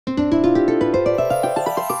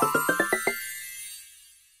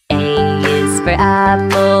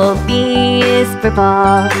apple, B is for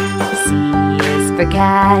ball, C is for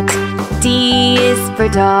cat, D is for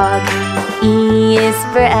dog, E is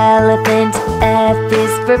for elephant, F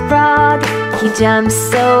is for frog. He jumps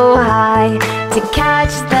so high to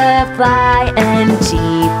catch the fly. And G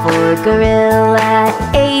for gorilla,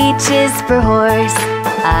 H is for horse,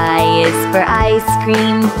 I is for ice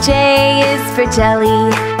cream, J is for jelly,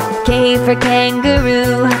 K for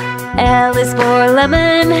kangaroo, L is for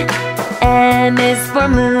lemon, M is for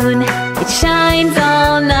moon. It shines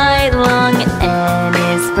all night long. N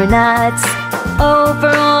is for nuts, O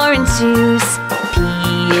for orange juice, P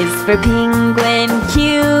is for penguin,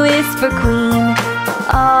 Q is for queen,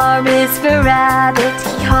 R is for rabbit,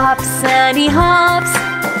 he hops and he hops.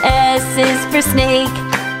 S is for snake,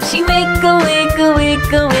 she wiggle, wiggle,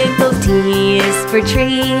 wiggle, wiggle. T is for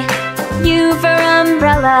tree, U for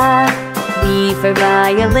umbrella, V for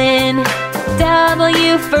violin,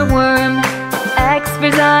 W for worm, X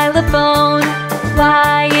for xylophone,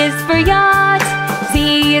 Y is for yacht,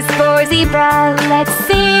 Z is for zebra. Let's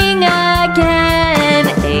sing again.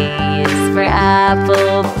 A is for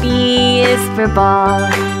apple, B is for ball,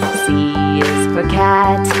 C is for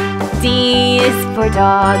cat, D is for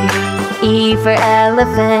dog, E for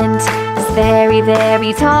elephant, is very,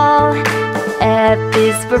 very tall, F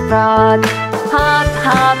is for frog, hop,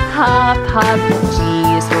 hop, hop, hop. G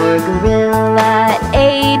is for gorilla,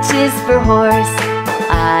 H is for horse,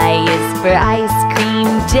 I is for ice cream,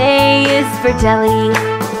 J is for jelly,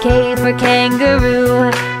 K for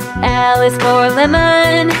kangaroo, L is for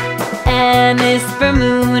lemon, M is for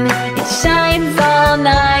moon. It shines all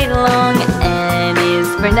night long. N is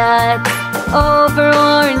for nuts, O for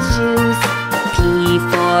orange juice, P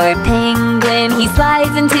for penguin, he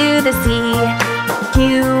slides into the sea.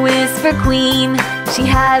 Q is for queen, she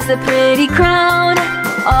has a pretty crown.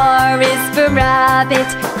 R is for rabbit,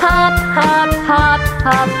 hop, hop, hop,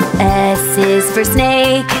 hop. S is for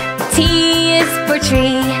snake, T is for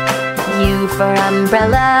tree, U for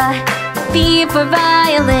umbrella, V for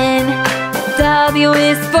violin, W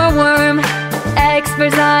is for worm, X for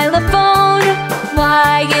xylophone,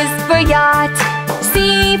 Y is for yacht,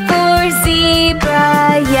 Z for zebra.